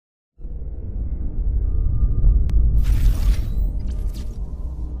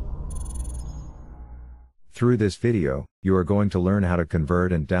Through this video, you are going to learn how to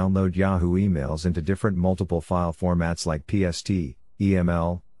convert and download Yahoo emails into different multiple file formats like PST,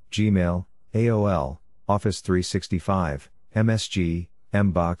 EML, Gmail, AOL, Office 365, MSG,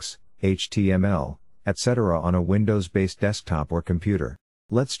 Mbox, HTML, etc. on a Windows-based desktop or computer.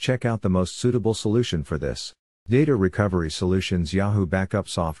 Let's check out the most suitable solution for this. Data Recovery Solutions Yahoo Backup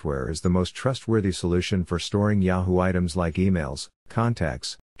software is the most trustworthy solution for storing Yahoo items like emails,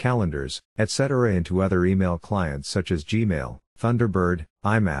 contacts, calendars, etc. into other email clients such as Gmail, Thunderbird,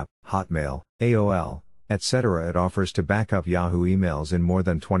 IMAP, Hotmail, AOL, etc. It offers to backup Yahoo emails in more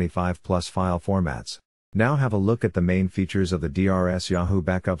than 25 plus file formats. Now have a look at the main features of the DRS Yahoo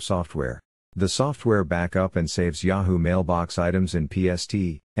Backup software. The software backup and saves Yahoo mailbox items in PST,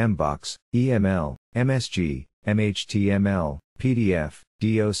 Mbox, EML, MSG, MHTML, PDF,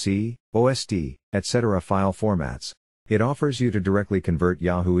 DOC, OSD, etc. file formats. It offers you to directly convert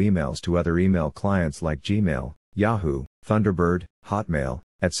Yahoo emails to other email clients like Gmail, Yahoo, Thunderbird, Hotmail,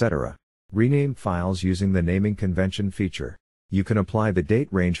 etc. Rename files using the naming convention feature. You can apply the date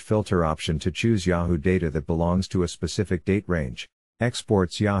range filter option to choose Yahoo data that belongs to a specific date range.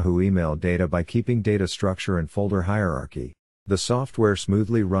 Exports Yahoo email data by keeping data structure and folder hierarchy. The software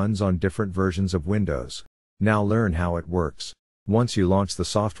smoothly runs on different versions of Windows. Now learn how it works. Once you launch the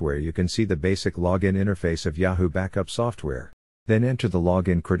software, you can see the basic login interface of Yahoo Backup software. Then enter the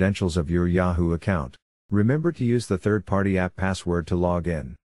login credentials of your Yahoo account. Remember to use the third-party app password to log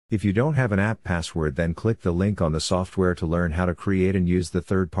in. If you don't have an app password, then click the link on the software to learn how to create and use the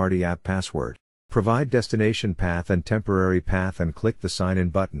third-party app password. Provide destination path and temporary path and click the sign in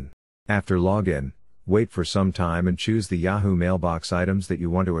button. After login, wait for some time and choose the Yahoo mailbox items that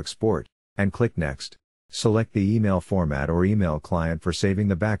you want to export, and click next. Select the email format or email client for saving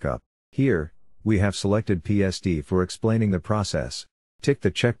the backup. Here, we have selected PSD for explaining the process. Tick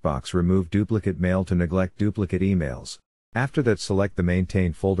the checkbox Remove Duplicate Mail to neglect duplicate emails. After that, select the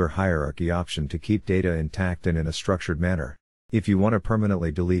Maintain Folder Hierarchy option to keep data intact and in a structured manner. If you want to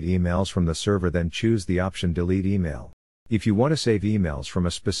permanently delete emails from the server, then choose the option Delete Email. If you want to save emails from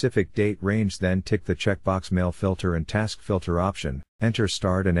a specific date range, then tick the checkbox Mail Filter and Task Filter option, enter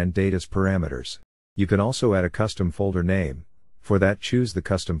start and end date as parameters. You can also add a custom folder name. For that, choose the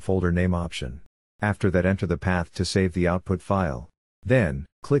Custom Folder Name option. After that, enter the path to save the output file. Then,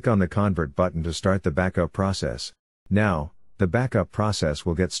 click on the Convert button to start the backup process. Now, the backup process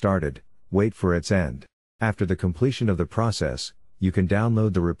will get started. Wait for its end. After the completion of the process, you can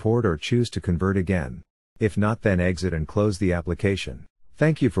download the report or choose to convert again. If not, then exit and close the application.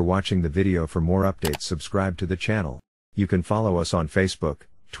 Thank you for watching the video. For more updates, subscribe to the channel. You can follow us on Facebook,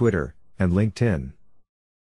 Twitter, and LinkedIn.